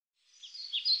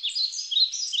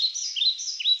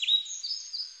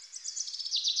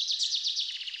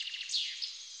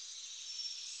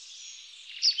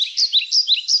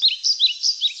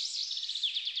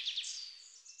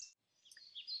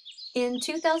In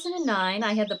 2009,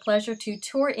 I had the pleasure to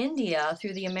tour India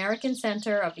through the American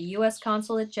Center of the U.S.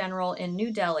 Consulate General in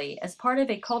New Delhi as part of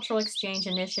a cultural exchange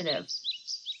initiative.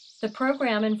 The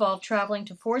program involved traveling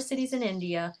to 4 cities in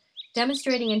India,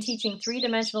 demonstrating and teaching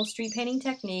three-dimensional street painting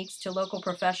techniques to local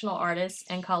professional artists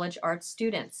and college arts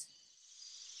students.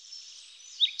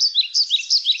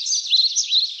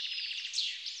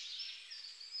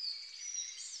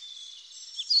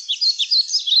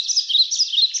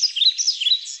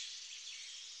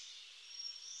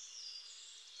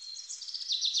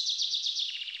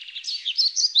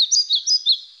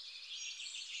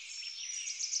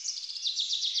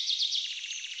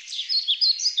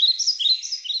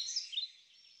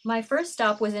 My first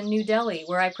stop was in New Delhi,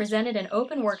 where I presented an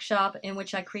open workshop in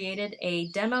which I created a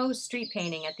demo street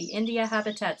painting at the India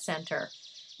Habitat Center,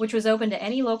 which was open to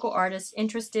any local artists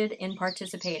interested in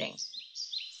participating.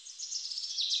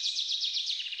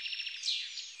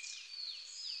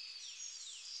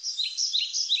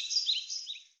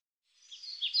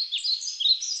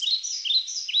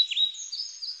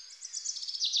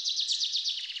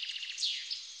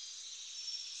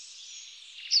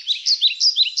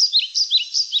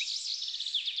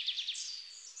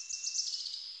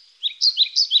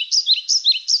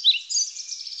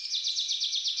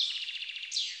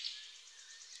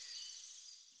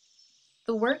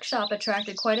 The workshop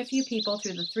attracted quite a few people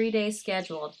through the 3 days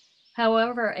scheduled.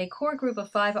 However, a core group of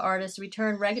 5 artists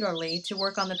returned regularly to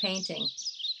work on the painting.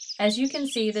 As you can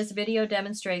see, this video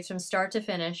demonstrates from start to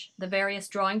finish the various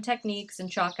drawing techniques and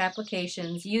chalk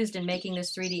applications used in making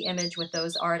this 3D image with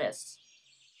those artists.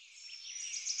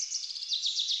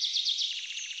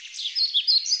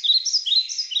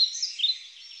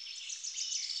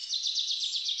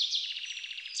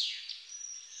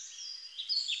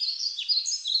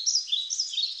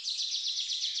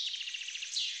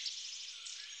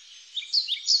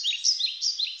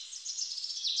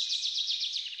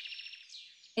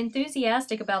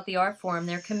 Enthusiastic about the art form,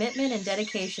 their commitment and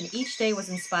dedication each day was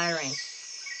inspiring.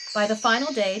 By the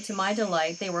final day, to my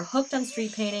delight, they were hooked on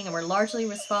street painting and were largely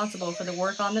responsible for the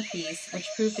work on the piece, which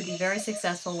proved to be very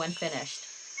successful when finished.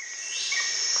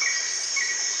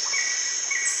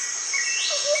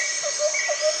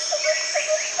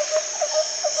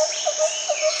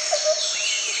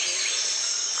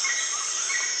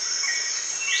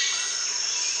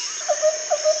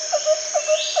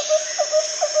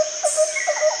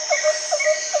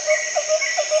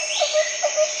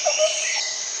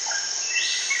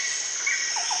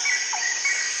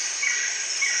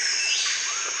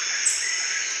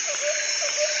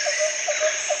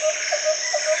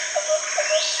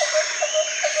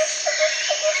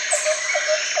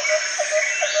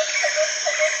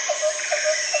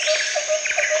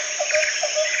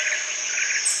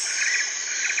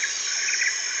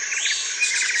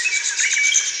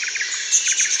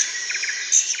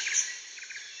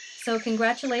 So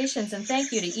congratulations and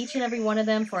thank you to each and every one of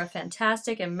them for a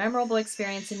fantastic and memorable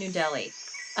experience in New Delhi.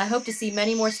 I hope to see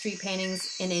many more street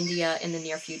paintings in India in the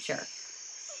near future.